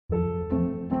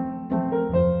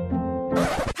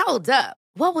Hold up.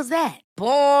 What was that?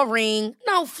 Boring.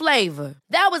 No flavor.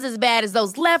 That was as bad as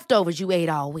those leftovers you ate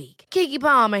all week. Keke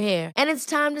Palmer here. And it's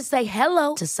time to say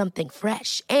hello to something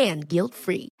fresh and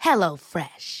guilt-free. Hello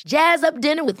Fresh. Jazz up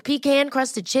dinner with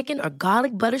pecan-crusted chicken or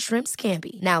garlic butter shrimp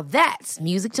scampi. Now that's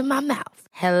music to my mouth.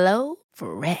 Hello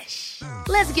Fresh.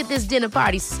 Let's get this dinner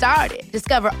party started.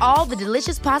 Discover all the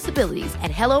delicious possibilities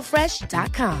at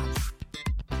hellofresh.com.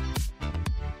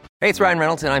 Hey, it's Ryan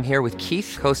Reynolds, and I'm here with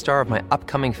Keith, co-star of my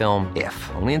upcoming film,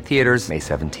 If, only in theaters May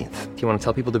 17th. Do you want to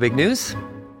tell people the big news?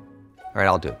 All right,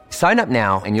 I'll do it. Sign up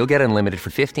now and you'll get unlimited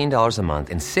for $15 a month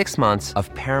and 6 months of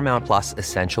Paramount Plus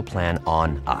Essential Plan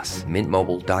on us.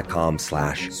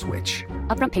 MintMobile.com/switch.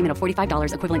 Upfront payment of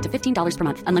 $45 equivalent to $15 per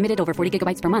month. Unlimited over 40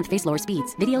 gigabytes per month. Face lower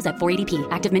speeds. Videos at 480p.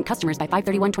 Active Mint customers by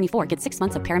 531.24 get 6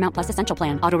 months of Paramount Plus Essential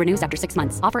Plan. Auto renews after 6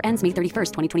 months. Offer ends May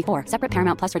 31st, 2024. Separate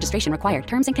Paramount Plus registration required.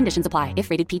 Terms and conditions apply if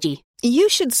rated PG. You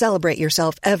should celebrate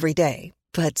yourself every day.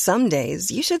 But some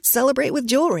days you should celebrate with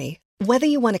jewelry. Whether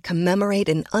you want to commemorate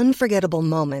an unforgettable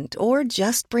moment or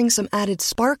just bring some added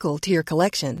sparkle to your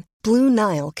collection, Blue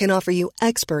Nile can offer you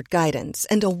expert guidance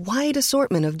and a wide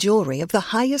assortment of jewelry of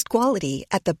the highest quality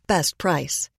at the best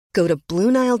price. Go to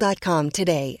BlueNile.com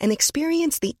today and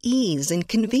experience the ease and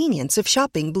convenience of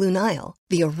shopping Blue Nile,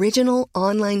 the original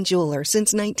online jeweler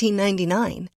since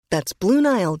 1999. That's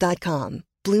BlueNile.com.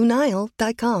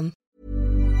 BlueNile.com.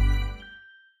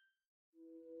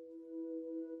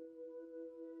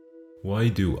 Why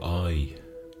do I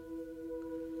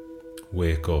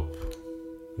wake up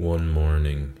one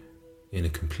morning in a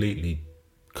completely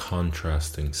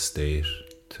contrasting state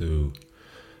to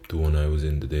the one I was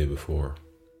in the day before?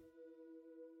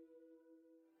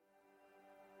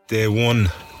 Day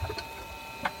one.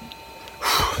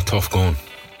 Tough going.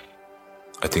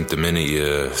 I think the minute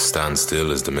you stand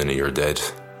still is the minute you're dead.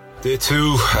 Day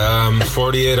 2,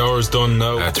 48 hours done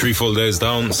now. 3 full days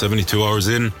down, 72 hours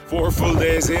in. 4 full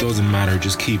days in. Doesn't matter,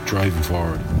 just keep driving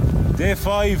forward. Day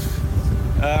 5,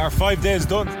 5 days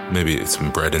done. Maybe it's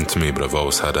been bred into me, but I've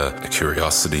always had a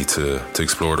curiosity to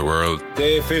explore the world.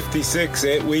 Day 56,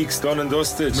 8 weeks done and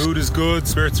dusted. Mood is good,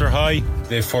 spirits are high.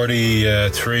 Day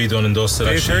 43, done and dusted.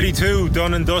 Day 32,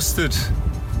 done and dusted.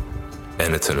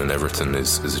 Anything and everything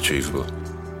is achievable.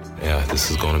 Yeah, this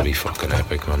is going to be fucking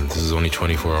epic, man. This is only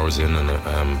 24 hours in and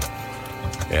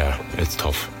yeah, it's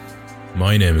tough.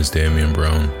 My name is Damien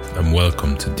Brown and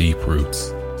welcome to Deep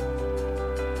Roots.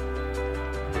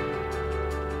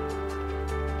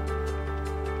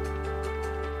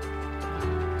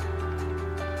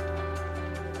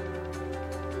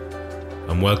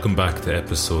 And welcome back to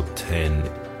episode 10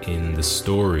 in the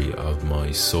story of my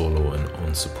solo and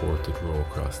unsupported row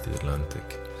across the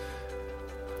Atlantic.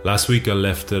 Last week I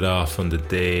left it off on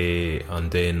day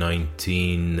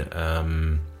 19.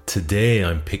 Today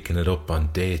I'm picking it up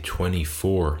on day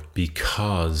 24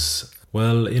 because,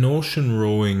 well, in ocean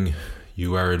rowing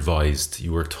you are advised,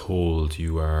 you are told,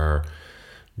 you are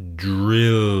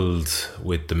drilled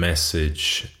with the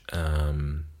message,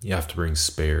 you have to bring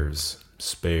spares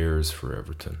for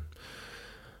everything.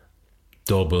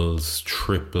 Doubles,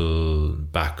 triple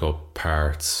backup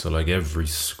parts. So like every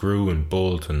screw and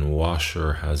bolt and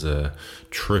washer has a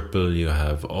triple. You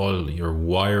have all your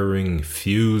wiring,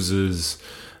 fuses,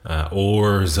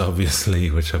 oars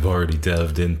obviously, which I've already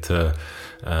delved into.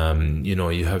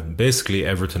 You have basically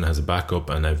everything has a backup,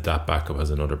 and if that backup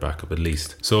has another backup at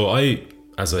least. So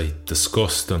as I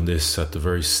discussed on this at the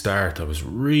very start, I was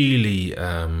really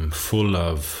full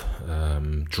of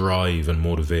drive and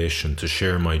motivation to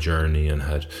share my journey, and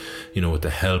had, with the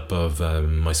help of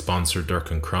my sponsor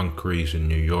Durkin Concrete in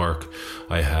New York,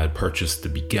 I had purchased the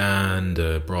Began,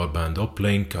 the broadband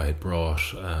uplink. I had brought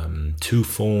 2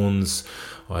 phones.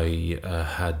 I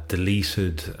had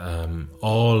deleted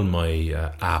all my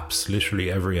apps, literally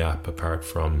every app apart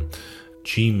from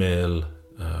Gmail,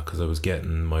 because I was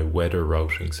getting my weather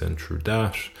routing sent through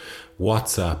that,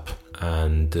 WhatsApp,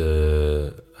 and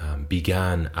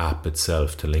Began app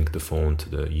itself to link the phone to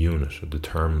the unit or the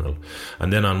terminal.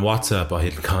 And then on WhatsApp I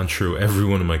had gone through every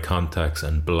one of my contacts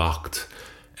and blocked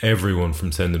everyone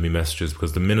from sending me messages,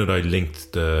 because the minute I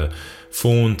linked the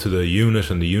phone to the unit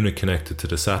and the unit connected to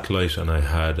the satellite and I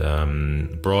had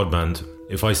broadband,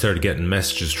 if I started getting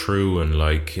messages through and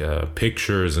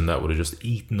pictures, and that would have just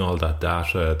eaten all that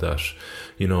data that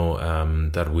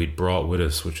that we'd brought with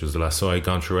us, which was the last. So I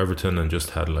gone through everything and just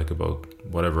had about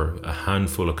a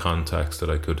handful of contacts that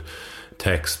I could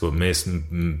text, but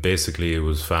basically it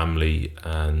was family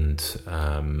and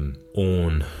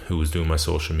Owen, who was doing my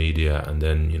social media, and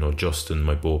then Justin,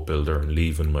 my boat builder, and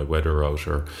Leavin, my weather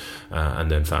router, and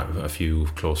then a few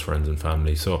close friends and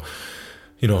family. So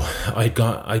you know, I'd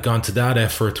gone to that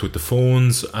effort with the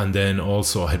phones, and then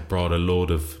also I had brought a load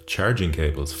of charging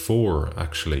cables, 4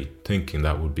 actually, thinking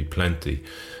that would be plenty.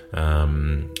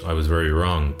 I was very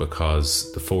wrong,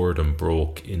 because the 4 of them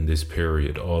broke in this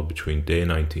period, all between day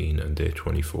 19 and day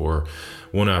 24,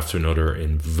 one after another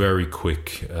in very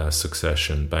quick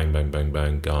succession. Bang, bang, bang,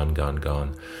 bang,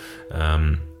 gone.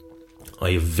 I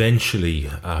eventually,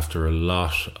 after a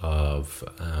lot of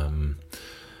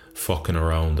fucking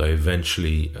around, I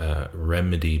eventually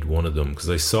remedied one of them,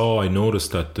 because I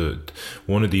noticed that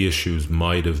one of the issues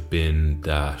might have been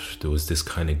that there was this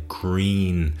kind of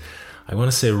green, I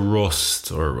want to say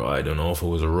rust, or I don't know if it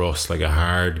was a rust, like a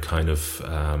hard kind of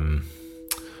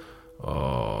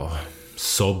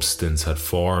substance had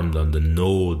formed on the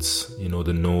nodes, you know,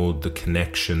 the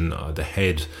connection, the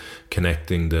head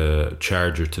connecting the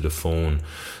charger to the phone.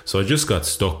 So I just got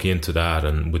stuck into that,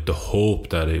 and with the hope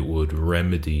that it would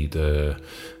remedy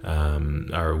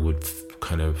or would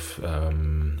kind of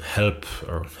help,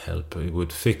 it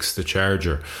would fix the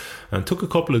charger. And it took a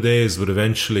couple of days, but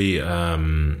eventually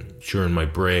during my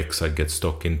breaks I'd get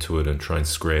stuck into it and try and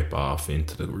scrape off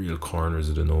into the real corners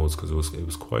of the nodes, because it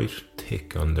was quite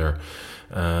thick on there.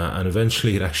 And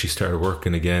eventually it actually started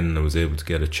working again, and I was able to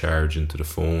get a charge into the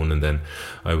phone, and then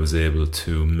I was able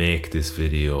to make this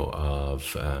video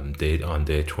of on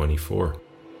day 24.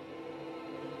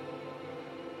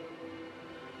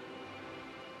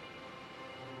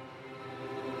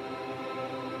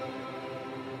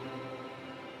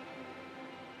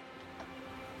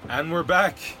 And we're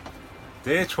back,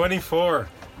 day 24.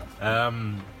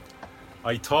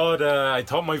 I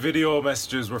thought my video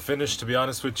messages were finished, to be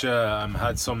honest with you.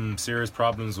 Had some serious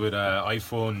problems with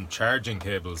iPhone charging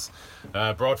cables.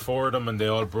 Brought 4 of them, and they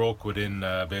all broke within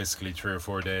basically 3 or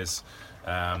 4 days.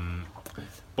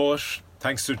 But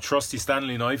thanks to trusty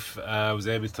Stanley knife, I was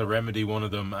able to remedy one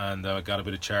of them, and got a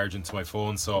bit of charge into my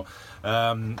phone. So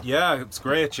yeah, it's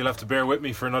great. You'll have to bear with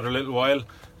me for another little while.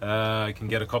 I can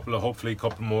get hopefully a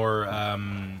couple more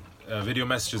video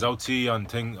messages out to you on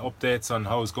updates on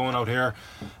how it's going out here.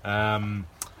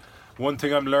 One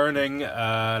thing I'm learning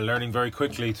very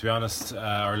quickly, to be honest,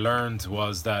 or learned,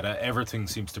 was that everything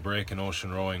seems to break in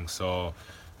ocean rowing. So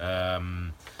I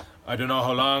don't know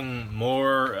how long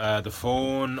more the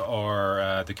phone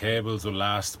or the cables will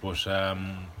last, but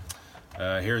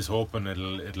here's hoping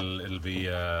it'll be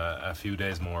a few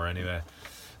days more anyway.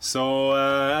 So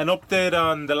an update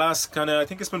on the last I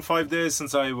think it's been 5 days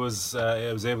since I was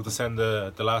able to send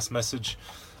the last message.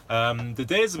 The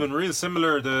days have been real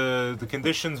similar, the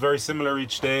conditions very similar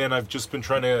each day, and I've just been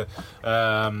trying to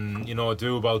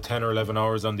do about 10 or 11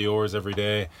 hours on the oars every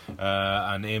day,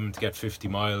 and aim to get 50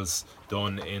 miles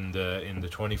done in the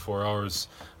 24 hours.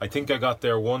 I think I got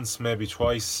there once, maybe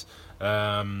twice.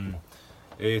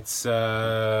 It's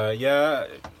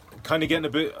kind of getting a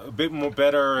bit more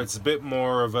better. It's a bit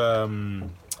more of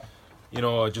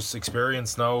just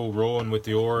experience now rowing with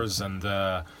the oars, and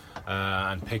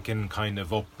picking kind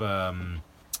of up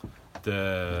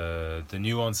the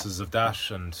nuances of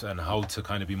that, and how to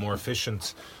kind of be more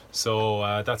efficient.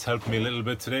 So that's helped me a little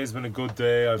bit. Today's been a good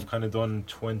day. I've kind of done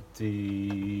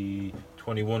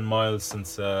 21 miles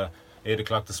since 8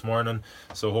 o'clock this morning,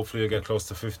 so hopefully I'll get close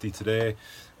to 50 today.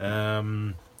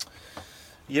 The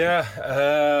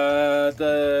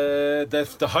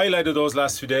highlight of those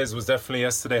last few days was definitely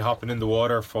yesterday, hopping in the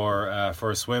water for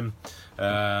a swim.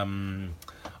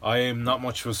 I am not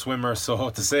much of a swimmer, so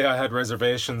to say I had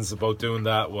reservations about doing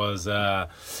that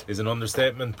is an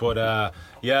understatement. But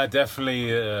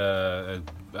definitely a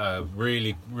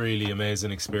really, really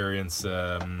amazing experience.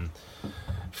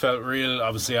 Felt real,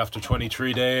 obviously, after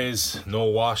 23 days, no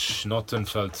wash, nothing.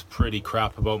 Felt pretty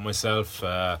crap about myself.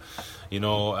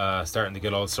 Starting to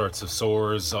get all sorts of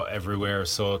sores everywhere.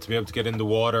 So to be able to get in the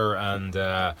water, and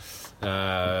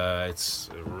it's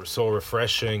so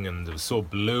refreshing, and it was so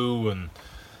blue, and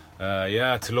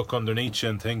to look underneath you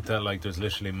and think that there's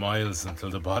literally miles until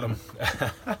the bottom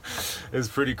is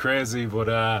pretty crazy. But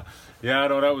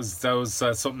that was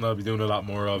something I'll be doing a lot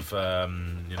more of.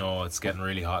 It's getting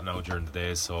really hot now during the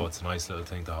day, so it's a nice little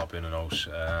thing to hop in and out.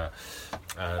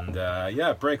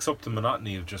 It breaks up the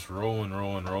monotony of just rowing,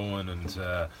 and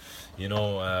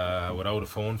without a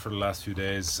phone for the last few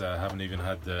days, haven't even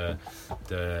had the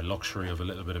luxury of a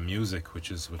little bit of music, which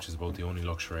is about the only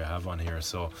luxury I have on here.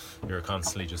 So you're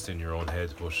constantly just in your own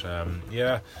head. But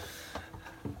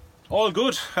all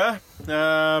good, huh?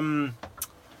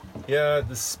 The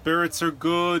spirits are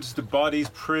good, the body's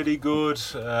pretty good,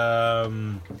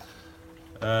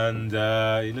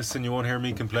 listen, you won't hear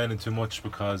me complaining too much,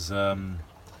 because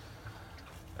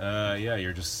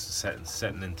you're just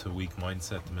setting into a weak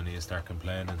mindset the minute you start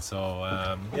complaining. So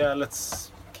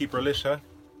let's keep her lit, huh?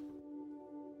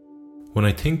 When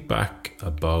I think back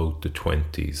about the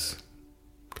 20s,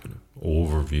 kind of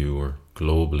overview or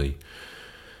globally,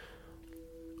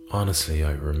 honestly,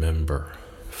 I remember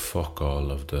fuck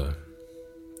all of the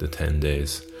 10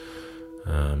 days.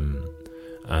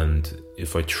 And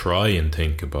if I try and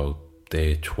think about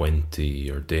day 20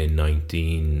 or day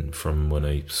 19 from when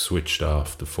I switched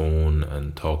off the phone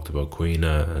and talked about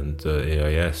Queena and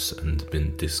AIS and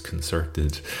been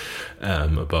disconcerted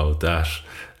about that,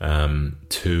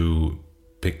 to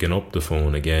picking up the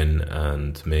phone again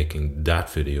and making that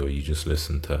video you just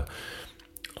listened to,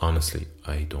 honestly,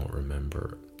 I don't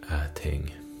remember a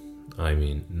thing. I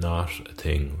mean, not a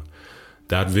thing.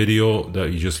 That video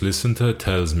that you just listened to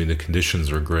tells me the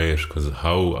conditions were great, because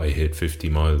how I hit 50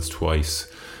 miles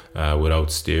twice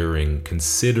without steering,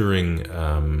 considering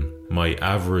my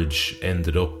average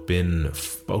ended up being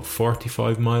about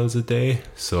 45 miles a day.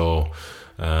 So,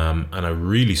 and I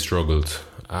really struggled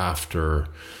after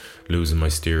losing my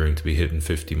steering to be hitting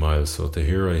 50 miles. So to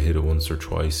hear I hit it once or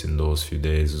twice in those few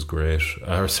days is great.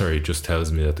 It just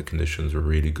tells me that the conditions were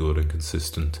really good and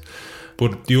consistent.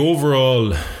 But the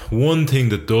overall, one thing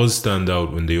that does stand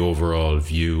out in the overall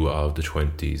view of the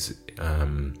 20s,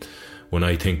 when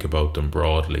I think about them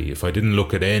broadly, if I didn't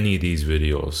look at any of these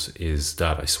videos, is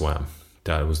that I swam.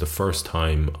 That was the first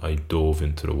time I dove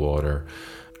into the water,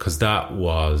 because that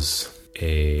was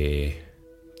a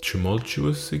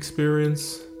tumultuous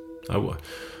experience. I don't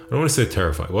want to say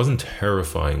terrifying. It wasn't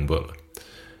terrifying, but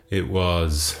it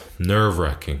was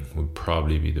nerve-wracking would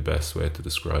probably be the best way to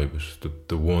describe it.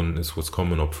 The one is what's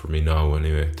coming up for me now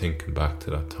anyway, thinking back to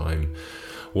that time.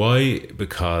 Why?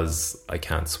 Because I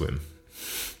can't swim.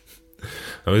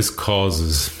 Now this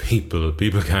causes people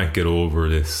can't get over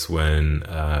this when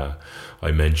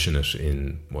I mention it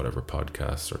in whatever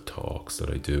podcasts or talks that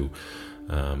I do.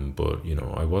 But you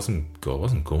know, I wasn't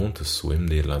going to swim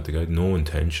the Atlantic. I had no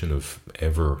intention of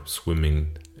ever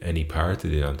swimming any part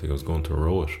of the Atlantic. I was going to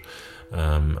row it.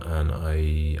 And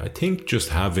I think just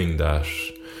having that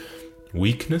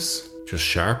weakness just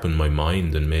sharpened my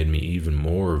mind and made me even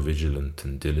more vigilant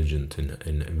and diligent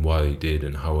in what I did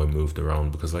and how I moved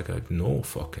around, because like I've no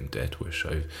fucking death wish.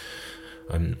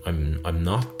 I'm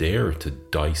not there to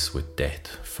dice with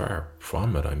death. Far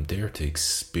from it. I'm there to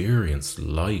experience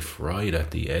life right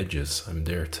at the edges. I'm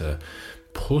there to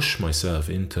push myself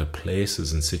into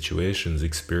places and situations,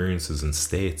 experiences and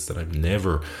states that I've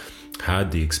never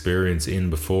had the experience in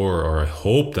before, or I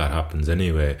hope that happens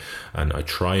anyway, and I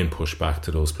try and push back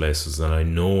to those places, and I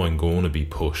know I'm going to be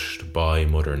pushed by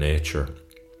Mother Nature,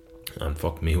 and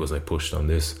fuck me was I pushed on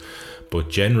this. But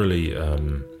generally,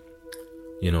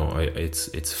 you know, it's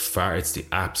the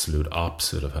absolute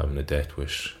opposite of having a death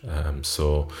wish.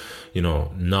 So, you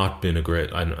know, not been a great,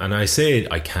 and I say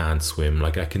I can't swim.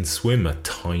 Like I can swim a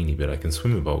tiny bit. I can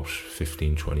swim about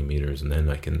 15-20 meters, and then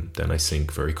I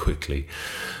sink very quickly.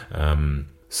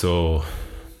 So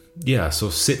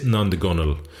sitting on the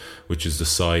gunnel, which is the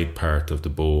side part of the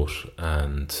boat,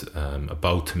 and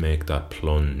about to make that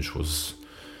plunge was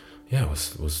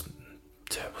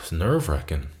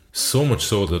nerve-wracking. So much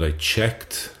so that I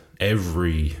checked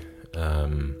every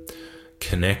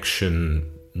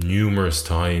connection numerous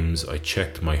times. I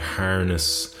checked my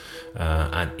harness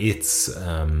and its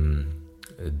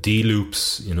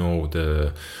D-loops, you know,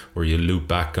 where you loop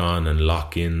back on and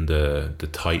lock in the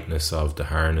tightness of the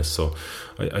harness. So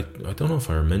I don't know if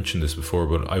I mentioned this before,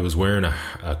 but I was wearing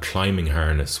a climbing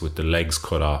harness with the legs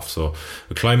cut off. So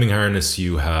a climbing harness,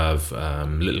 you have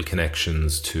little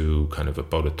connections to kind of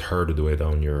about a third of the way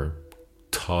down your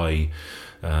thigh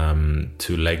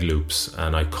to leg loops,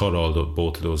 and I cut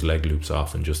both of those leg loops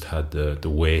off and just had the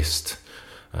waist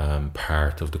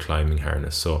part of the climbing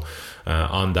harness. So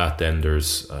on that then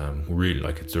there's really,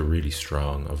 like, they're really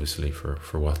strong obviously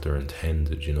for what they're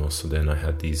intended, you know. So then I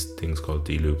had these things called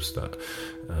D-loops that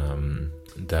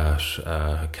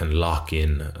can lock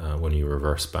in when you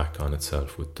reverse back on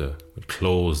itself would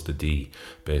close the D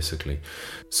basically.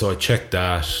 So I checked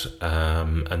that,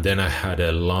 and then I had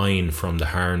a line from the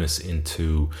harness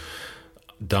into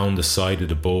down the side of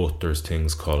the boat. There's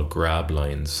things called grab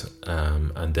lines,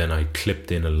 and then I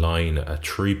clipped in a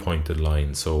 3-pointed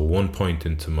line, so 1 point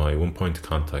of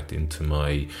contact into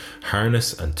my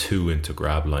harness and 2 into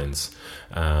grab lines,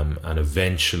 and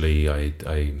eventually I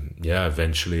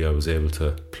was able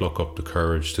to pluck up the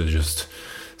courage to just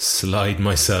slide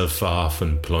myself off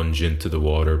and plunge into the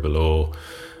water below.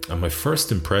 And my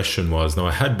first impression was, now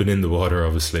I had been in the water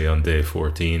obviously on day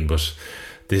 14, but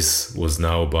this was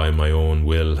now by my own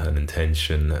will and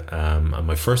intention. And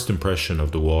my first impression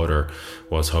of the water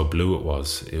was how blue it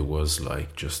was. It was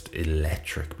like just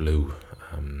electric blue.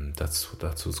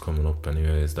 That's what's coming up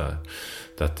anyway, is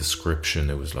that description.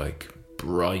 It was like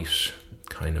bright,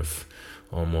 kind of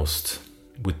almost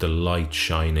with the light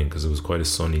shining, because it was quite a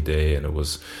sunny day and it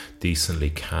was decently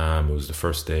calm. It was the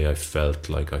first day I felt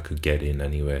like I could get in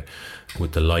anyway,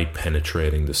 with the light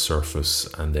penetrating the surface,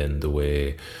 and then the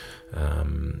way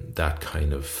that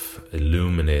kind of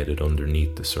illuminated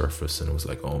underneath the surface, and it was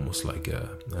like almost like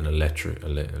an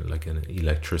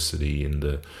electricity in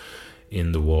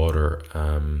the water.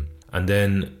 And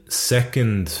then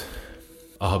second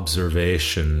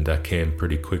observation that came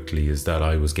pretty quickly is that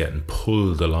I was getting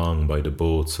pulled along by the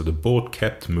boat. So the boat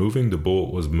kept moving. The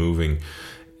boat was moving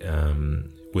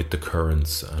with the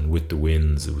currents and with the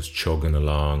winds. It was chugging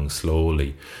along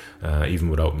slowly, even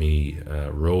without me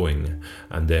rowing.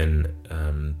 And then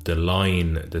the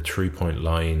line, the 3-point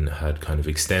line, had kind of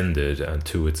extended and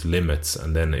to its limits,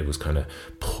 and then it was kind of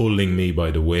pulling me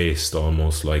by the waist,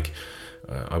 almost like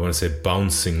I want to say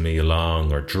bouncing me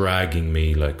along or dragging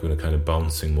me, like with a kind of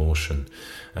bouncing motion.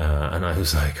 And I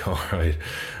was like, all right.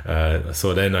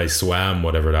 So then I swam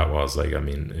whatever that was. Like, I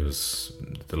mean,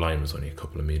 the line was only a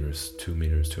couple of meters, 2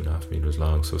 meters, 2.5 meters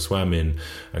long. So I swam in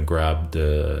and grabbed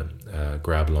the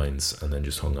grab lines and then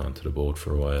just hung on to the boat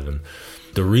for a while. And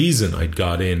the reason I'd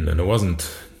got in, and it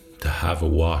wasn't to have a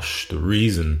wash, the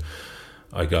reason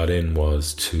I got in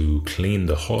was to clean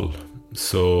the hull.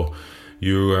 So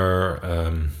you are,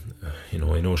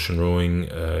 in ocean rowing,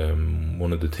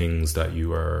 one of the things that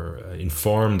you are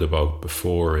informed about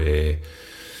before a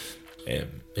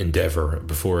endeavor,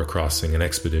 before a crossing, an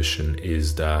expedition,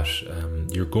 is that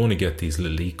you're going to get these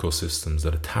little ecosystems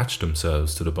that attach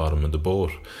themselves to the bottom of the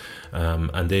boat.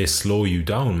 And they slow you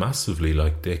down massively.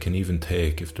 Like, they can even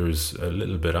take, if there's a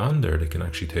little bit on there, they can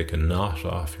actually take a knot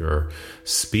off your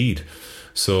speed.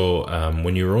 So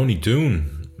when you're only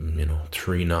doing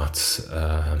 3 knots,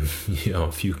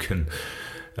 if you can,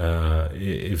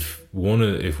 if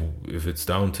it's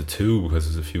down to 2 because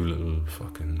there's a few little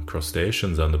fucking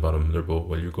crustaceans on the bottom of their boat,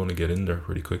 well, you're going to get in there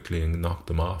pretty quickly and knock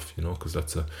them off, because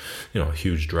that's a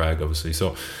huge drag, obviously.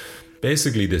 So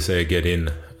basically they say get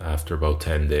in after about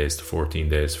 10 days to 14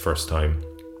 days first time,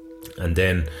 and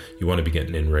then you want to be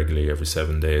getting in regularly every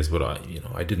 7 days. But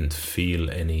I didn't feel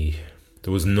any.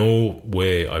 There was no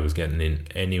way I was getting in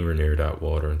anywhere near that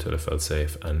water until I felt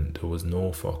safe, and there was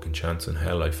no fucking chance in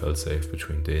hell I felt safe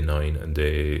between day 9 and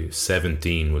day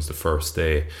 17 was the first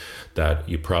day that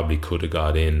you probably could have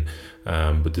got in.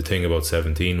 But the thing about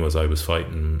 17 was I was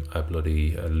fighting a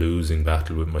bloody losing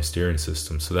battle with my steering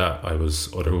system, so that I was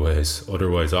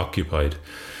otherwise occupied.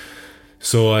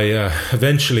 So I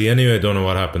eventually, anyway, I don't know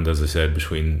what happened, as I said,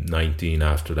 between 19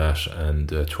 after that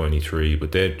and 23. But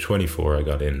day 24 I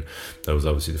got in. That was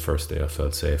obviously the first day I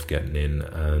felt safe getting in.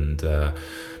 And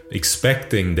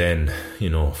expecting then,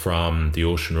 from the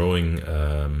ocean rowing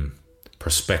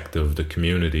perspective, the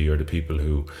community or the people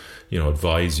who,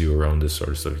 advise you around this sort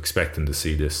of stuff, expecting to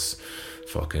see this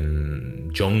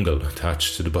fucking jungle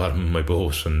attached to the bottom of my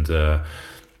boat. And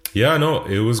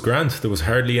it was grand. There was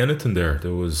hardly anything there.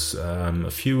 There was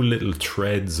a few little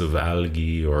threads of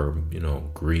algae or,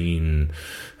 green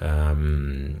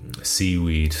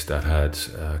seaweed that had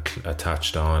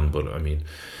attached on. But I mean,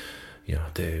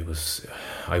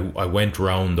 I went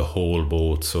round the whole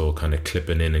boat, so kind of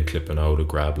clipping in and clipping out of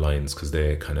grab lines, because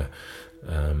they kind of,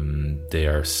 they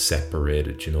are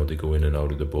separated, they go in and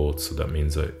out of the boat. So that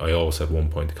means I always had one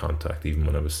point of contact, even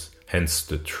when I was, hence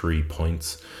the 3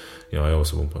 points. I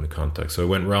also had one point of contact. So I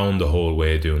went round the whole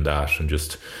way doing that and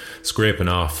just scraping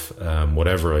off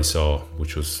whatever I saw,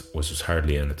 which was just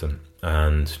hardly anything,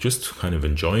 and just kind of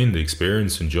enjoying the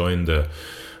experience, enjoying the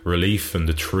relief and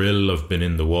the thrill of being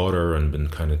in the water and been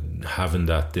kind of having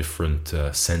that different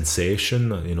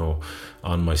sensation,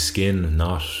 on my skin.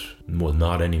 Not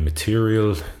any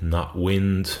material, not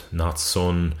wind, not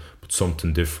sun, but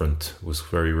something different. It was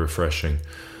very refreshing.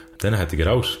 Then I had to get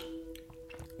out.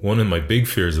 One of my big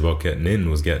fears about getting in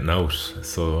was getting out.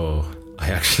 So I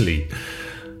actually,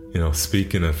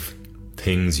 speaking of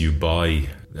things you buy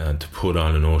to put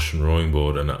on an ocean rowing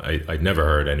boat, and I'd never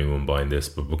heard anyone buying this,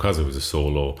 but because it was a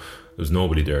solo, there was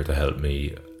nobody there to help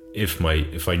me. If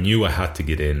I knew I had to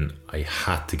get in, I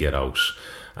had to get out.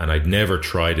 And I'd never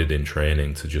tried it in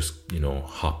training to just,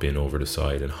 hop in over the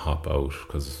side and hop out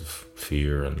because of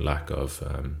fear and lack of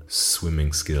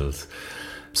swimming skills.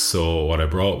 So what I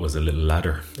brought was a little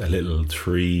ladder, a little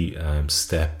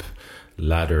 3-step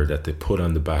ladder that they put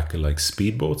on the back of like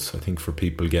speedboats, I think, for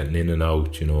people getting in and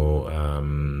out,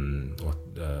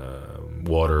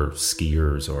 water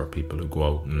skiers or people who go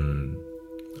out and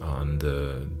on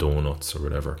the donuts or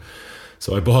whatever.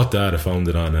 So I bought that. I found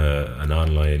it on an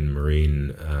online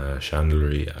marine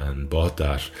chandlery and bought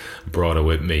that, brought it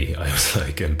with me. I was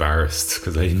like embarrassed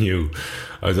because I knew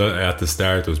at the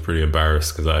start I was pretty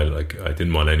embarrassed because I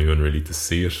didn't want anyone really to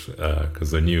see it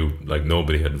because I knew like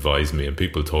nobody had advised me, and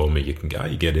people told me you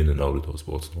get in and out of those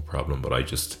boats, no problem. But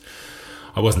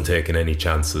I wasn't taking any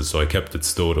chances, so I kept it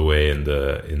stowed away in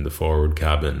the forward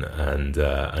cabin, and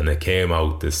it came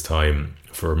out this time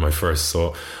for my first.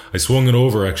 So I swung it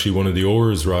over actually one of the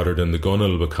oars rather than the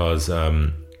gunnel, because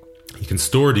you can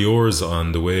store the oars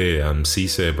on the way Sea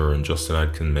Saber and Justin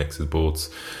Adkin makes his boats.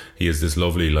 He has this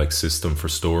lovely like system for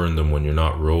storing them when you're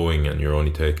not rowing and you're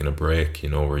only taking a break, you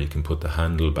know, where you can put the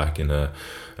handle back in a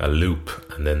loop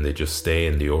and then they just stay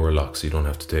in the oar lock, so you don't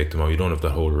have to take them out. You don't have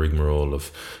that whole rigmarole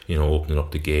of, you know, opening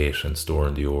up the gate and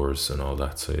storing the oars and all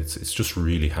that. So it's just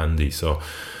really handy. So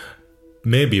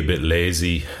maybe a bit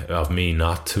lazy of me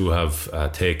not to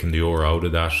have taken the oar out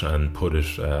of that and put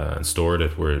it and stored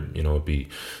it where, you know, it'd be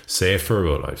safer,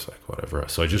 but I was like, whatever.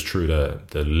 So I just threw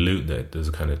the loop. There's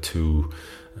kind of two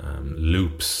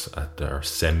loops or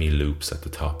semi loops at the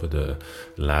top of the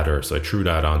ladder, so I threw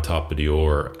that on top of the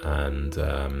oar, and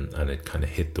it kind of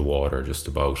hit the water just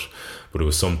about, but it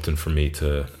was something for me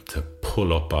to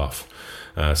pull up off.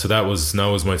 So now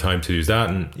was my time to use that,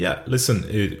 and yeah, listen,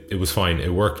 it was fine.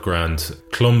 It worked grand.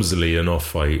 Clumsily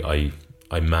enough, I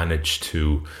managed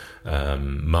to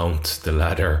mount the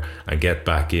ladder and get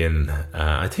back in.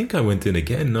 I think I went in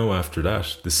again now after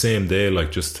that, the same day,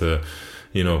 like just to,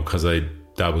 you know, because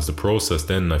that was the process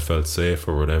then. I felt safe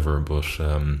or whatever. But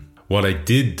what I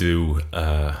did do,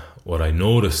 what I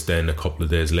noticed then a couple of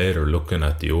days later, looking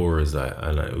at the oars,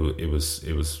 it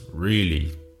was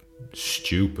really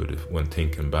stupid when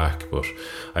thinking back, but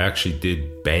I actually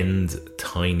did bend a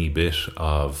tiny bit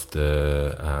of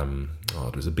the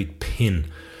there's a big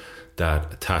pin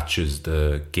that attaches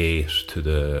the gate to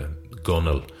the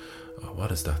gunnel.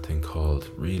 What is that thing called?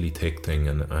 Really thick thing.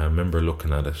 And I remember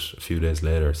looking at it a few days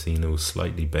later, seeing it was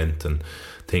slightly bent and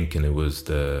thinking it was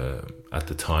at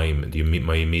the time,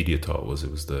 my immediate thought was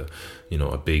it was a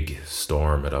big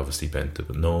storm had obviously bent it,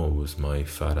 but no, it was my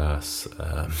fat ass,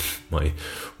 my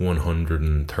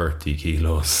 130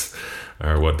 kilos,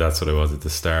 or that's what I was at the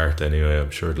start anyway.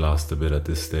 I'm sure it lost a bit at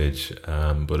this stage,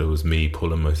 but it was me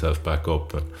pulling myself back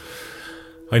up, and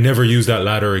I never used that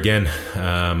ladder again.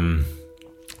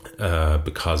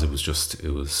 Because it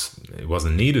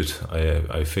wasn't needed.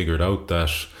 I figured out that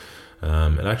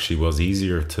it actually was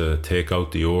easier to take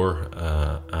out the oar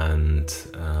and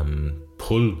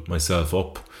pull myself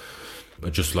up. I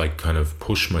just like kind of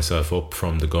push myself up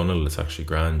from the gunnel. It's actually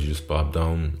grand. You just bob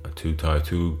down two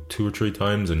or three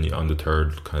times, and on the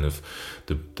third, kind of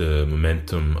the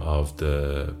momentum of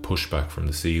the pushback from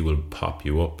the sea will pop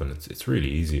you up, and it's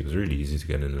really easy. It was really easy to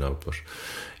get in and out, but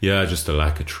yeah, just a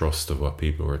lack of trust of what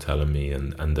people were telling me,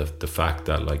 and the fact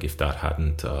that like if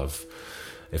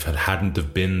it hadn't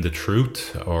have been the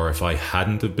truth, or if I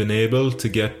hadn't have been able to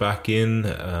get back in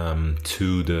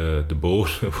to the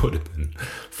boat, it would have been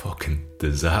fucking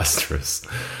disastrous.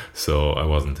 So I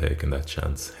wasn't taking that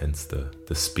chance, hence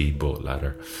the speedboat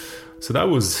ladder. So that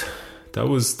was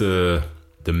the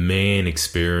main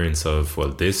experience of, well,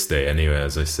 this day anyway,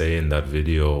 as I say in that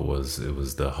video, it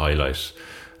was the highlight,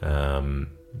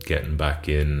 getting back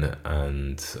in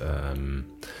and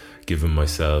giving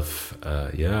myself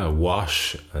a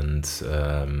wash, and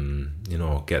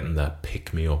getting that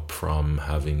pick me up from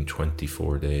having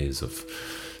 24 days of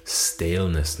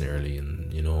staleness nearly,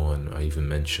 and I even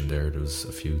mentioned there was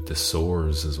a few the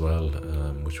sores as well,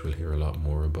 which we'll hear a lot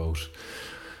more about.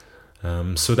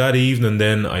 So that evening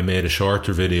then I made a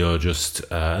shorter video, just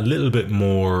a little bit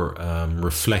more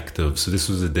reflective. So this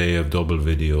was a day of double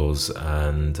videos,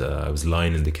 and I was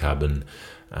lying in the cabin,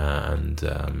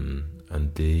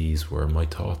 and these were my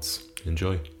thoughts.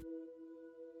 Enjoy.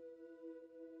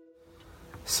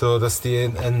 So that's the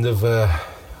end of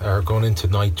going into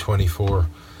night 24.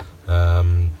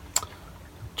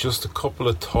 Just a couple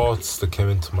of thoughts that came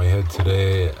into my head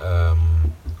today.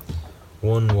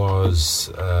 One was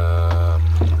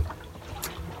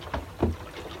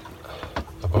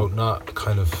about not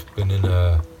kind of been in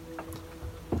the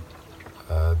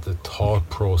thought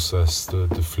process, the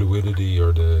fluidity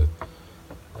or the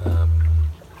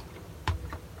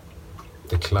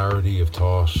clarity of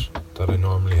thought that I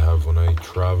normally have when I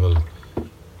travel,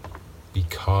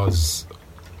 because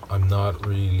I'm not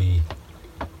really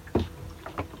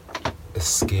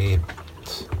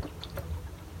escaped.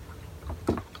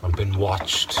 I've been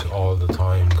watched all the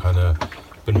time, kind of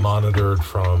been monitored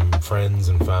from friends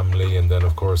and family, and then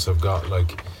of course I've got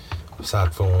like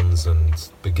sat phones and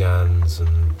big hands,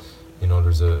 and you know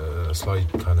there's a slight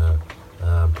kind of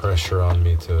pressure on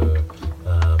me to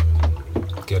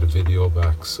get a video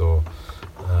back, so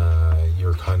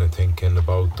you're kind of thinking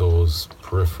about those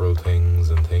peripheral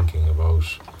things and thinking about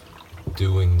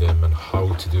doing them and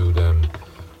how to do them,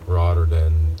 rather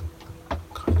than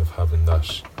kind of having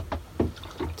that,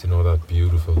 you know, that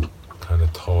beautiful kind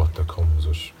of thought that comes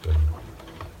with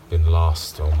been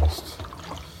lost almost.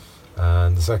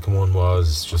 And the second one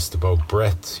was just about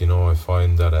breath. You know, I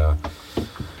find that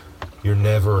you're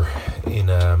never in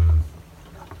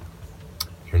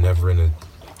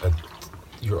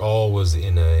you're always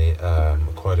in a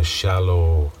quite a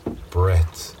shallow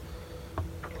breath,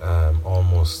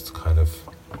 almost kind of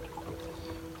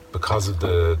because of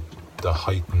the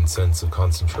heightened sense of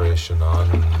concentration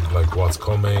on like what's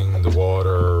coming, the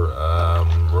water,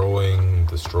 rowing,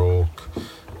 the stroke,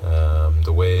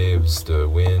 the waves, the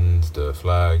wind, the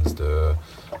flags, the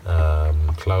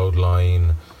cloud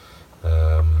line.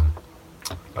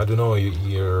 I don't know,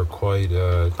 you're quite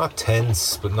not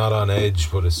tense but not on edge,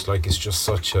 but it's just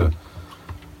such a,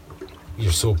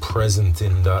 you're so present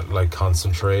in that like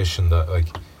concentration that like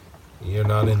you're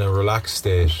not in a relaxed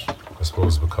state, I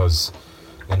suppose, because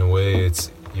in a way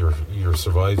it's you're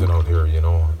surviving out here, you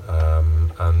know,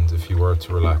 and if you were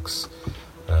to relax,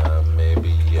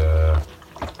 maybe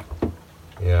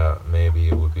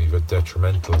it would be a bit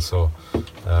detrimental. So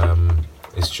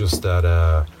it's just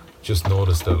that just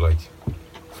notice that like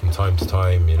from time to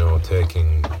time, you know,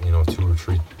 taking, you know, 2 or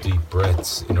 3 deep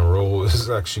breaths in a row is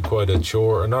actually quite a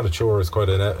chore, or not a chore, it's quite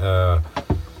an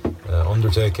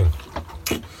undertaking.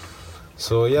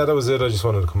 So yeah, that was it. I just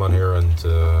wanted to come on here and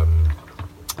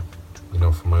you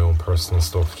know, for my own personal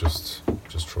stuff, just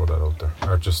throw that out there,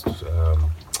 or just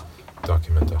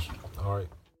document that. Alright.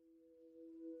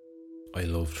 I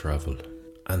love travel,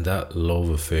 and that love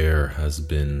affair has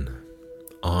been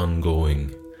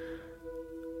ongoing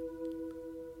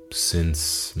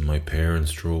since my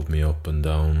parents drove me up and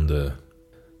down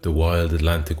the Wild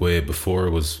Atlantic Way, before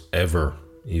it was ever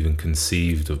even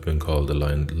conceived of being called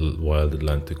the Wild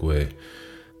Atlantic Way.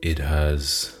 It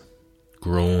has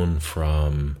grown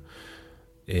from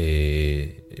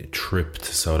a trip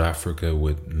to South Africa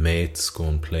with mates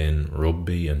going playing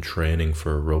rugby and training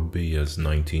for rugby as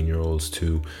 19-year-olds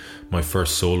to my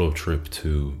first solo trip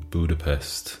to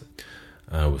Budapest.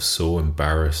 I was so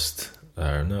embarrassed.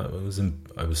 I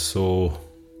was so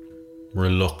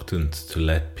reluctant to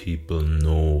let people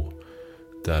know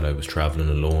that I was travelling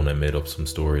alone. I made up some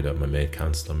story that my mate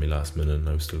cancelled on me last minute and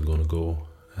I was still going to go.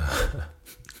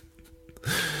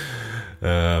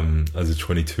 As a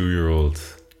 22-year-old.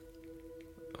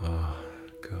 Oh,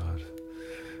 God.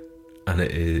 And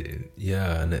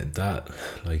that,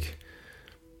 like,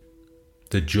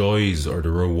 the joys or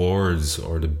the rewards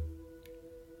or the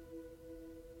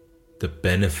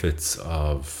benefits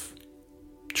of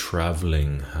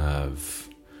traveling have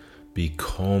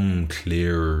become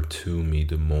clearer to me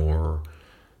the more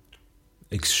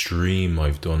extreme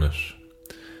I've done it.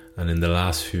 And in the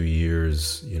last few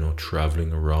years, you know,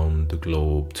 traveling around the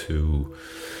globe to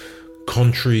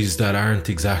countries that aren't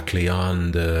exactly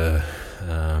on the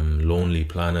Lonely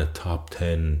Planet top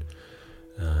 10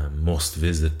 must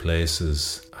visit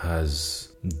places has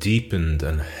deepened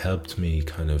and helped me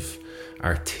kind of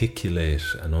articulate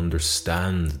and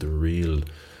understand the real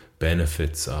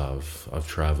benefits of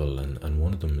travel, and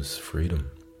one of them is freedom.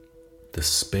 The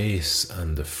space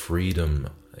and the freedom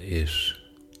it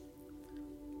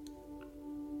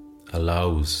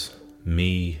allows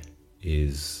me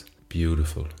is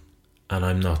beautiful. And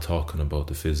I'm not talking about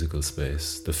the physical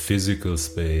space. The physical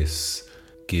space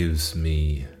gives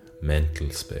me mental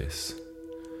space.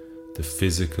 The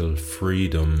physical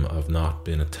freedom of not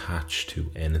being attached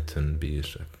to anything, be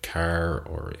it a car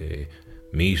or a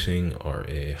meeting or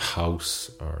a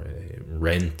house or a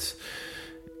rent,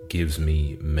 gives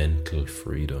me mental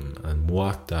freedom. And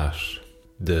what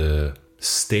the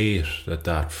state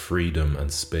that freedom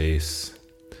and space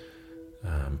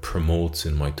promotes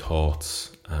in my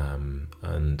thoughts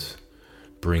and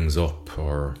brings up,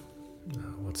 or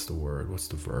what's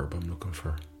the verb I'm looking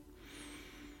for?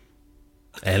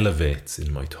 Elevates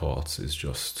in my thoughts is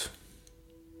just,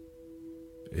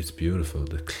 it's beautiful.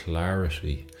 The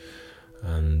clarity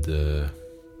and the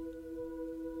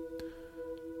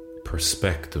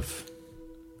perspective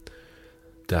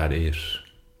that it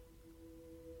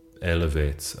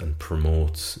elevates and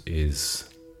promotes is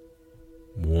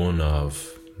one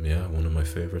of my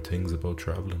favorite things about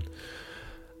traveling.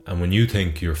 And when you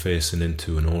think you're facing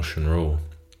into an ocean row,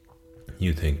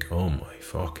 you think, oh my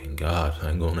fucking God,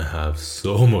 I'm going to have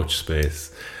so much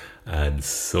space and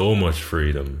so much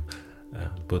freedom.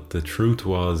 But the truth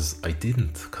was I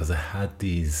didn't, because I had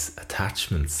these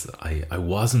attachments. I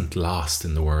wasn't lost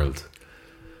in the world.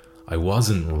 I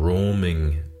wasn't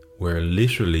roaming where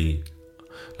literally,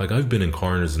 like, I've been in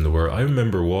corners in the world. I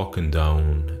remember walking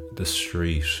down the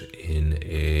street in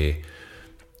a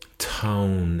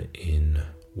town in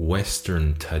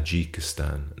western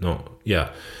Tajikistan.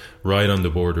 Right on the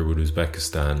border with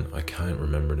Uzbekistan. I can't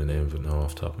remember the name of it now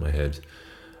off the top of my head.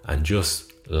 And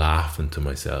just laughing to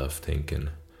myself, thinking,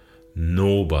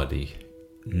 nobody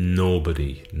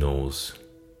knows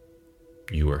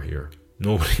you are here.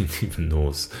 Nobody even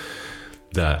knows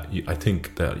that I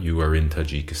think that you are in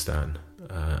Tajikistan.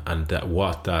 And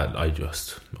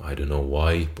I don't know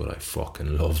why, but I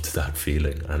fucking loved that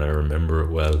feeling. And I remember it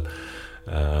well.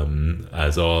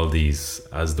 As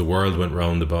the world went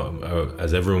round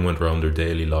as everyone went around their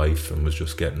daily life and was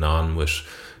just getting on with,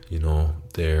 you know,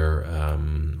 their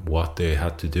what they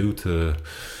had to do to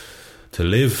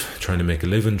live, trying to make a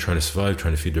living, trying to survive,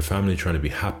 trying to feed their family, trying to be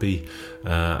happy,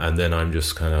 and then I'm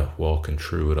just kind of walking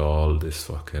through it all, this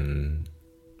fucking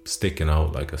sticking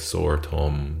out like a sore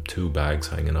thumb, 2 bags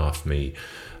hanging off me.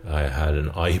 I had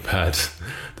an iPad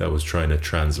that was trying to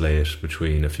translate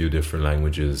between a few different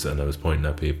languages, and I was pointing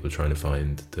at people trying to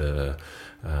find the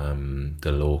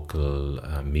local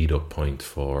meetup point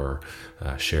for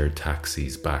shared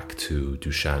taxis back to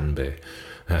Dushanbe.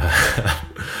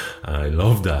 I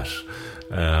love that.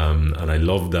 And I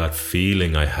love that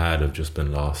feeling I had of just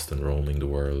being lost and roaming the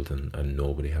world and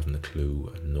nobody having a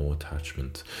clue and no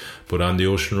attachment. But on the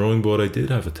ocean rowing boat, I did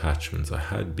have attachments. I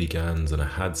had Begans and I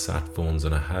had sat phones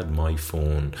and I had my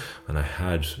phone and I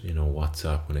had, you know,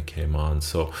 WhatsApp when it came on.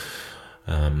 So,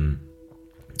 and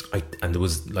there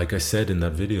was, like I said in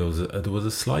that video, there was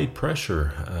a slight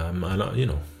pressure.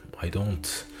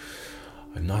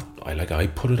 And I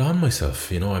put it on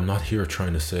myself, you know. I'm not here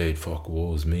trying to say fuck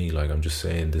woe is me. Like, I'm just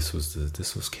saying this was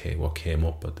what came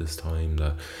up at this time,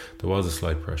 that there was a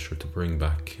slight pressure to bring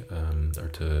back or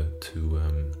to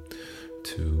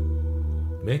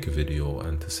make a video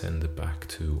and to send it back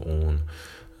to Owen.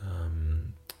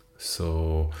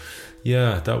 So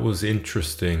yeah, that was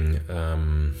interesting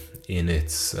in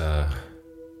its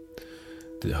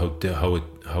how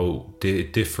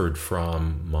it differed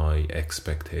from my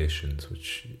expectations,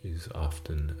 which is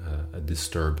often a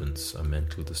disturbance, a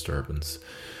mental disturbance.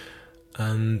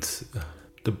 And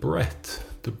the breath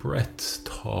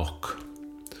talk,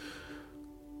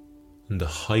 and the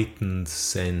heightened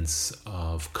sense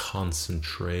of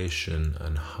concentration,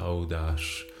 and how that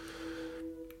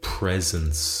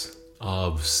presence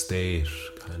of state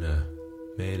kind of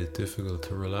made it difficult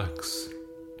to relax,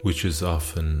 which is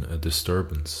often a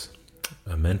disturbance,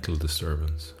 a mental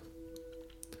disturbance.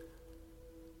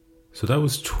 So that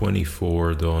was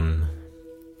 24 done.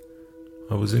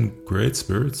 I was in great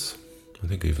spirits. I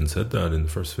think I even said that in the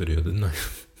first video, didn't I?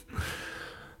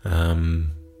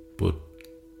 But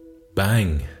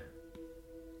bang,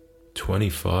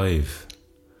 25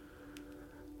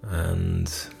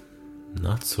 and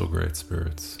not so great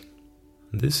spirits.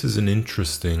 This is an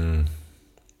interesting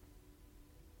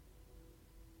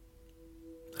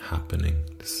happening.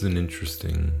 This is an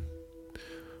interesting,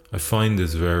 I find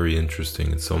this very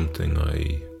interesting. It's something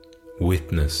I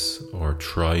witness or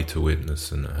try to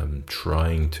witness, and I'm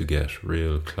trying to get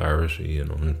real clarity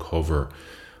and uncover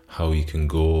how you can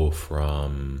go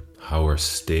from how our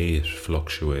state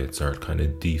fluctuates, our kind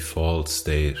of default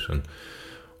state, and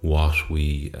what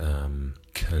we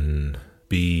can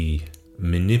be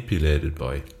manipulated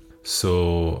by.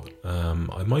 So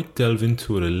I might delve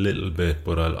into it a little bit,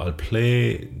 but I'll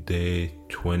play day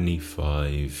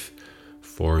 25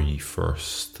 for ye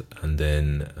first, and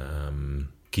then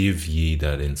give ye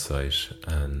that insight,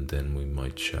 and then we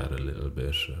might chat a little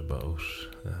bit about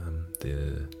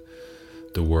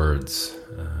the words.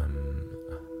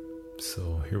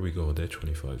 So here we go, day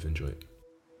 25. Enjoy.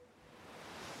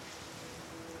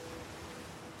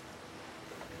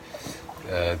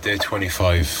 Day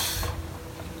 25.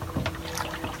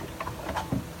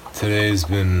 Today's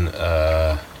been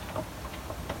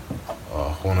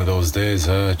one of those days,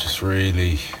 just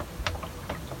really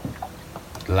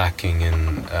lacking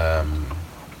in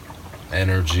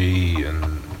energy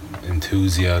and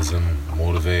enthusiasm,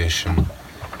 motivation.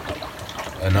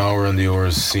 An hour on the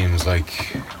oars seems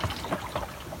like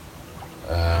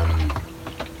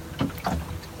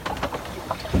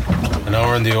an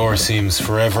hour on the oar seems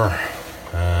forever.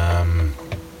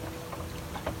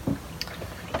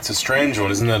 It's a strange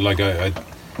one, isn't it? Like I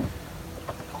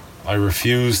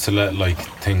refuse to let like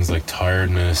things like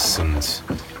tiredness and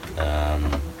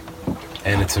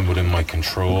anything within my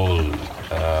control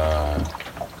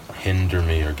hinder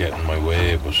me or get in my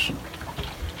way, but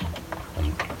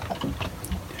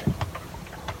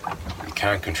you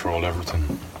can't control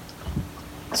everything.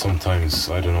 Sometimes,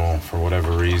 I don't know, for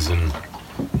whatever reason,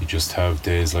 you just have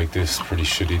days like this, pretty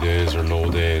shitty days or low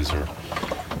days, or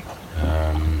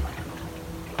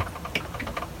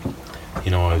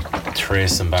I'm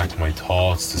tracing back my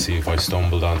thoughts to see if I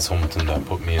stumbled on something that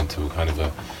put me into kind of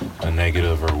a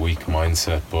negative or weak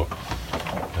mindset, but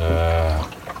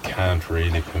can't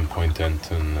really pinpoint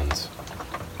anything. And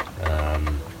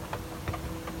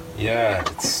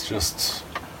it's just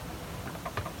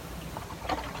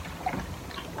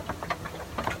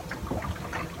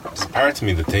there's a part of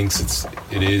me that thinks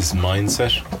it is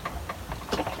mindset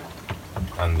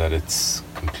and that it's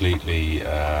completely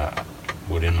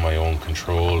within my own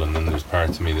control, and then there's part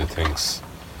of me that thinks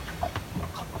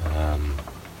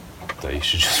that you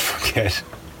should just forget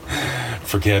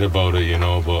about it,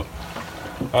 but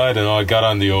I don't know, I got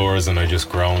on the oars and I just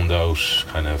ground out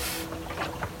kind of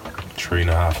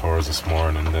 3.5 hours this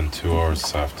morning and then 2 hours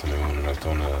this afternoon, and I've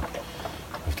done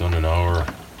an hour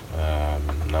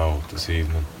now this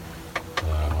evening.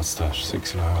 What's that,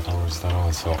 6.5 hours that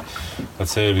on, so I'd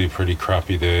say it'll be a pretty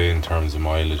crappy day in terms of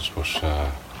mileage, but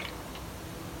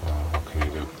what can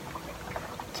you do?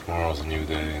 Tomorrow's a new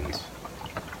day and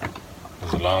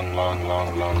there's a long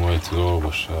way to go,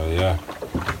 but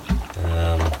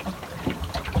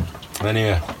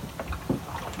anyway,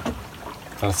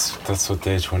 that's what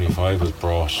day 25 has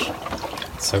brought.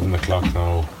 It's 7 o'clock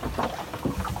now. I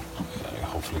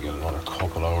hopefully get another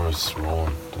couple hours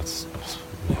rowing. That's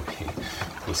maybe,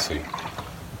 we'll see.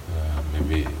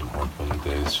 Maybe work on the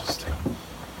days just to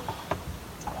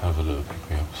have a little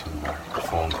pick me up somewhere, a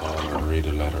phone call or read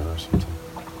a letter or something.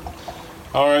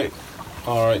 Alright,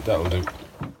 that'll do.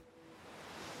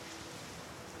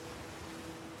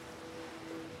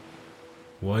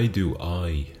 Why do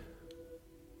I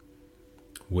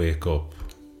wake up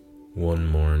one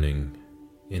morning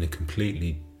in a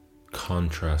completely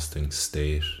contrasting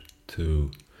state to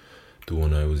the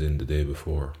one I was in the day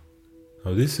before?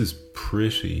 Now, this is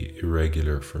pretty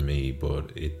irregular for me,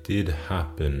 but it did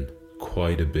happen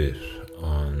quite a bit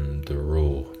on the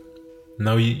row.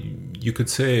 Now, you could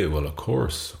say, well, of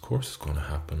course it's going to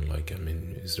happen. Like, I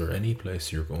mean, is there any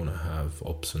place you're going to have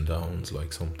ups and downs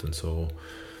like something so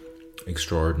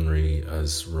extraordinary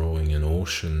as rowing an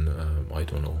ocean? I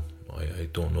don't know. I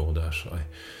don't know that.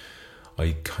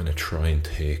 I kind of try and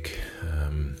take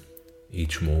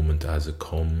each moment as it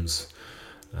comes,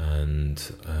 and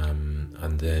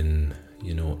then,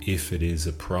 if it is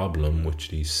a problem, which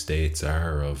these states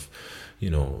are of,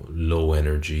 low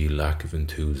energy, lack of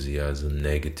enthusiasm,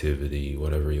 negativity,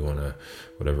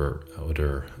 whatever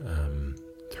other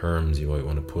terms you might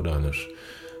want to put on it,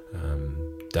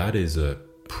 that is a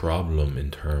problem in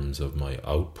terms of my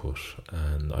output,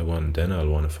 and I'll want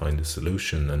to find a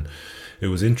solution. And it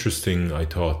was interesting, I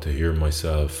thought, to hear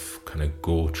myself kind of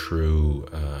go through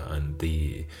and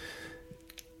the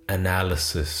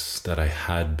analysis that I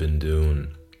had been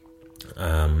doing,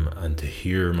 and to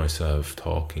hear myself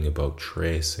talking about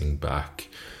tracing back,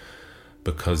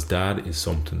 because that is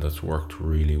something that's worked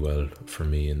really well for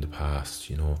me in the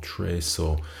past, trace.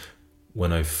 So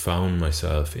when I found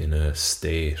myself in a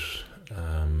state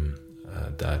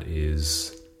that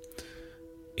is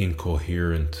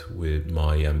incoherent with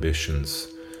my ambitions,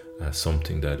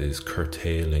 something that is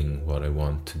curtailing what I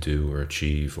want to do or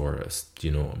achieve, or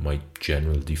my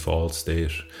general default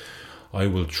state, I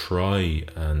will try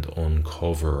and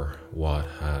uncover what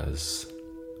has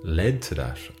led to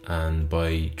that. And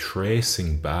by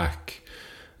tracing back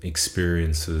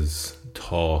experiences,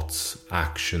 thoughts,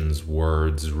 actions,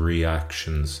 words,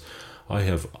 reactions, I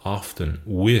have often,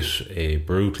 with a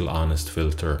brutal honest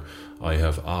filter, I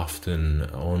have often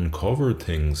uncovered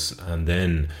things, and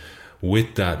then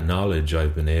with that knowledge,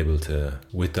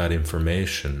 with that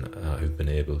information, I've been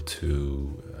able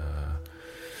to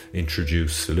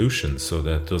introduce solutions so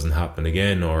that doesn't happen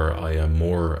again, or I am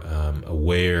more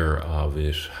aware of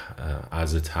it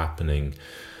as it's happening.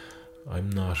 I'm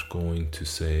not going to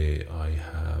say I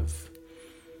have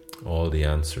all the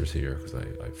answers here, because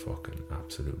I fucking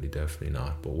absolutely definitely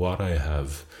not. But what I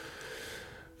have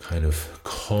kind of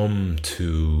come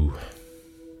to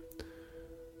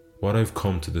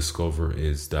discover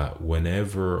is that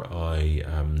whenever I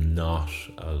am not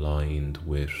aligned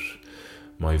with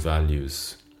my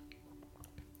values,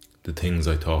 the things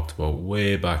I talked about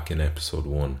way back in episode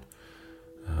 1,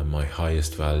 my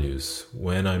highest values,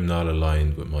 when I'm not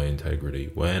aligned with my integrity,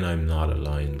 when I'm not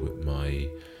aligned with my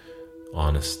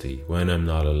honesty, when I'm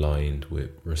not aligned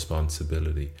with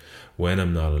responsibility, when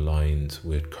I'm not aligned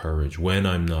with courage, when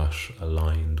I'm not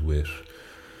aligned with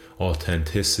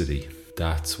authenticity,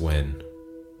 that's when,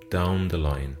 down the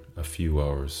line, a few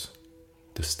hours,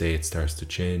 the state starts to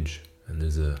change and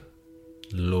there's a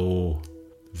low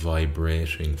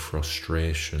vibrating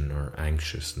frustration or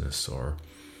anxiousness or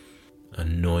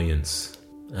annoyance,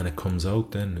 and it comes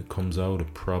out.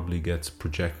 It probably gets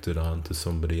projected onto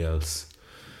somebody else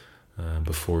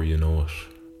before you know it,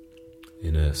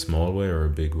 in a small way or a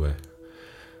big way.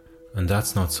 And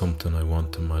that's not something I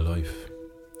want in my life.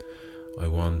 I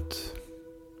want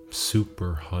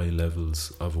super high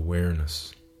levels of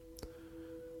awareness,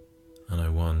 and I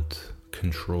want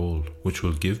control, which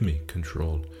will give me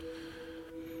control.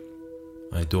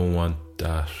 I don't want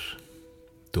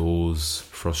those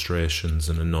frustrations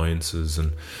and annoyances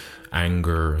and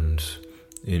anger and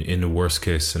in a worst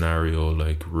case scenario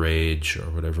like rage or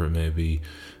whatever it may be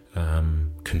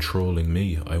controlling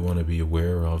me. I want to be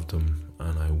aware of them,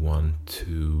 and I want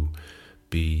to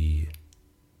be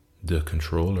the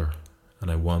controller, and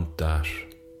I want that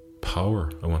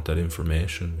power. I want that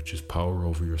information, which is power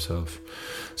over yourself.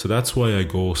 So that's why I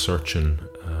go searching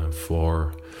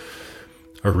for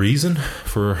a reason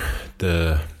for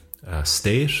the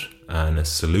state and a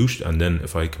solution, and then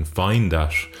if I can find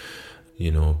that,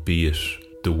 be it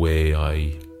the way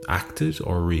I acted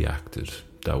or reacted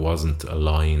that wasn't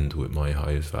aligned with my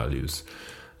highest values,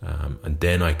 and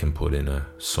then I can put in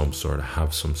some sort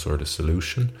of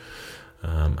solution.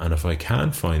 And if I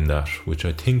can't find that, which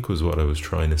I think was what I was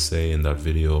trying to say in that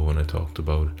video when I talked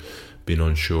about being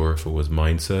unsure if it was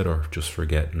mindset or just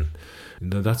forgetting,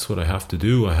 that's what I have to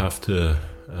do. I have to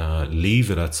leave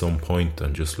it at some point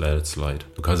and just let it slide,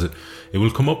 because it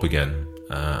will come up again,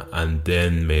 and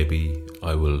then maybe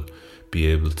I will be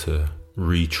able to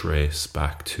retrace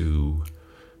back to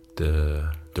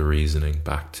the reasoning,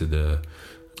 back to the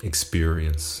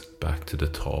experience, back to the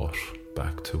thought,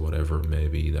 back to whatever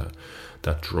maybe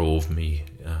that drove me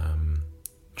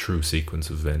through sequence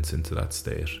of events into that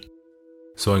state.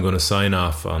 So I'm going to sign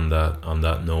off on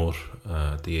that note.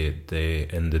 The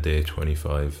end of day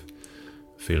 25,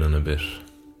 feeling a bit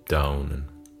down and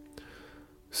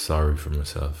sorry for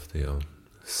myself. The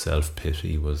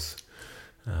self-pity was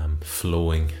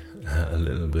flowing a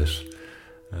little bit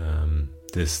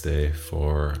this day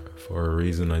for a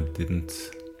reason I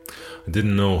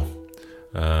didn't know,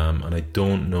 and I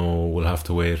don't know. We'll have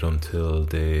to wait until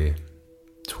day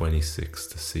 26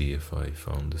 to see if I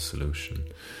found a solution.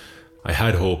 I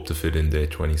had hoped to fit in day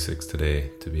 26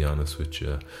 today, to be honest with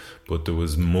you, but there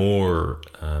was more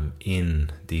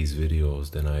in these videos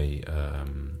than I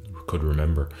could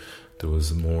remember. There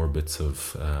was more bits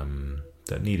of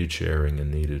that needed sharing and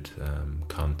needed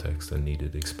context and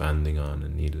needed expanding on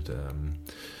and needed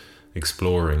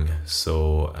exploring.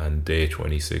 So, and day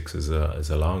 26 is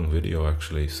a long video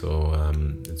actually, so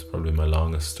it's probably my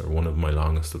longest, or one of my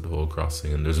longest, of the whole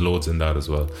crossing, and there's loads in that as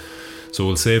well. So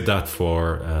we'll save that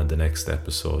for the next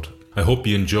episode. I hope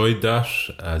you enjoyed that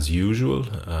as usual.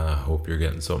 I hope you're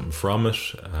getting something from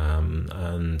it.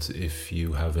 And if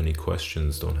you have any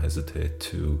questions, don't hesitate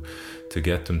to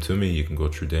get them to me. You can go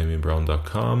through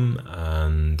DamianBrown.com,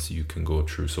 and you can go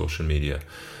through social media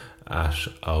at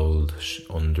AULD_stock,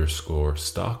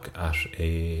 at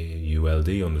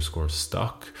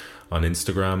AULD_stock on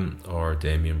Instagram, or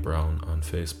Damian Brown on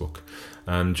Facebook.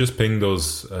 And just ping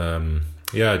those,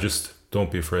 just don't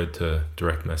be afraid to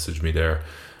direct message me there,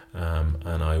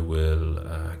 and I will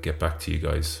get back to you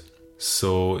guys.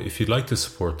 So if you'd like to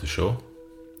support the show,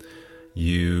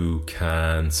 you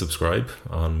can subscribe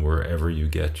on wherever you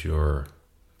get your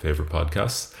favorite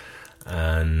podcasts,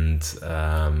 and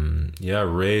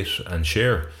rate and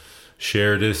share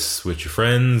this with your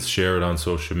friends, share it on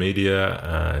social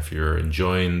media if you're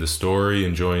enjoying the story,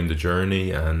 enjoying the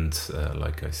journey, and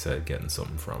like I said, getting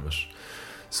something from it.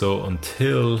 So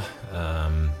until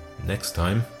next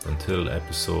time, until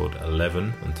episode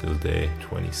 11, until day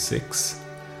 26,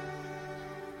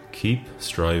 keep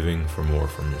striving for more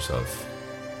from yourself.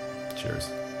 Cheers.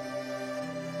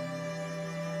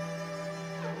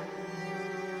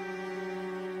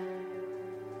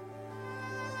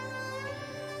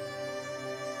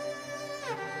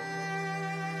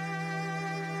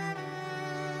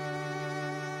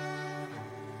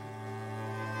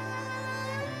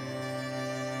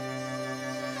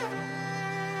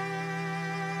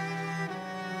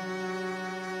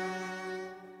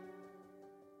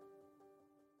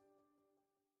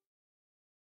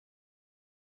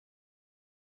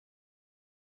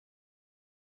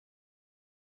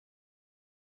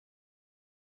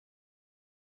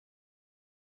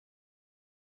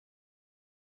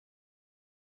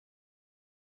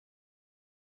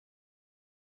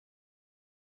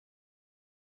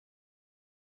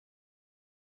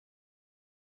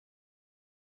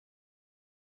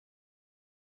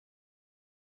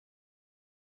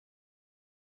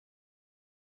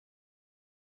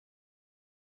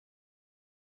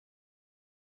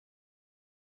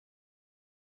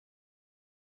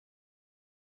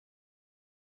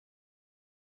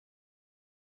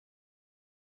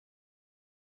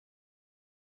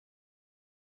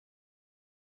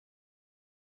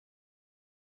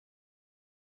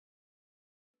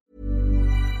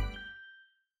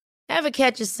 Ever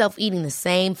catch yourself eating the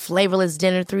same flavorless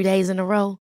dinner 3 days in a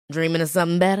row? Dreaming of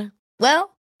something better?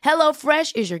 Well,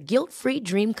 HelloFresh is your guilt-free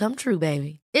dream come true,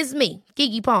 baby. It's me,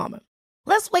 Keke Palmer.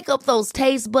 Let's wake up those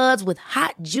taste buds with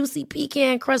hot, juicy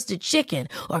pecan-crusted chicken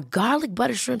or garlic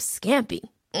butter shrimp scampi.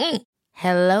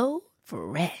 Hello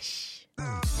Fresh.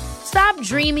 Stop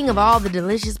dreaming of all the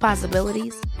delicious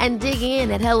possibilities and dig in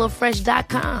at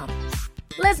HelloFresh.com.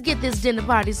 Let's get this dinner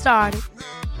party started.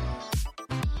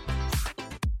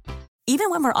 Even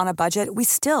when we're on a budget, we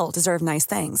still deserve nice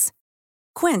things.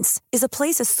 Quince is a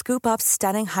place to scoop up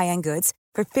stunning high-end goods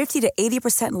for 50 to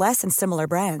 80% less than similar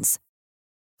brands.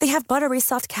 They have buttery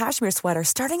soft cashmere sweaters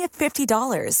starting at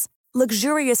 $50,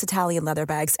 luxurious Italian leather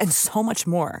bags, and so much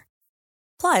more.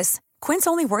 Plus, Quince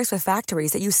only works with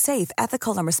factories that use safe,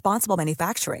 ethical, and responsible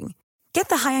manufacturing. Get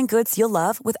the high-end goods you'll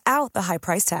love without the high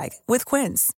price tag with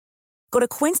Quince. Go to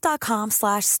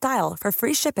quince.com/style for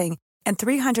free shipping and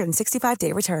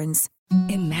 365-day returns.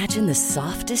 Imagine the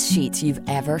softest sheets you've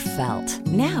ever felt.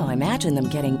 Now imagine them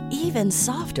getting even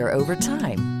softer over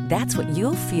time. That's what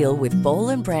you'll feel with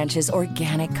Boll & Branch's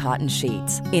organic cotton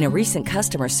sheets. In a recent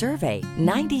customer survey,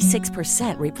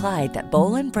 96% replied that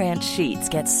Boll & Branch sheets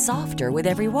get softer with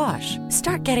every wash.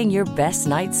 Start getting your best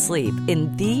night's sleep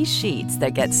in these sheets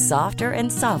that get softer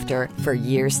and softer for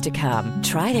years to come.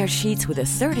 Try their sheets with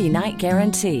a 30-night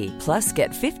guarantee. Plus,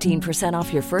 get 15%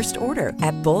 off your first order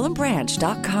at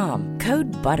bollandbranch.com.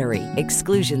 Code BUTTERY.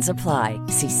 Exclusions apply.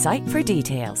 See site for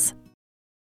details.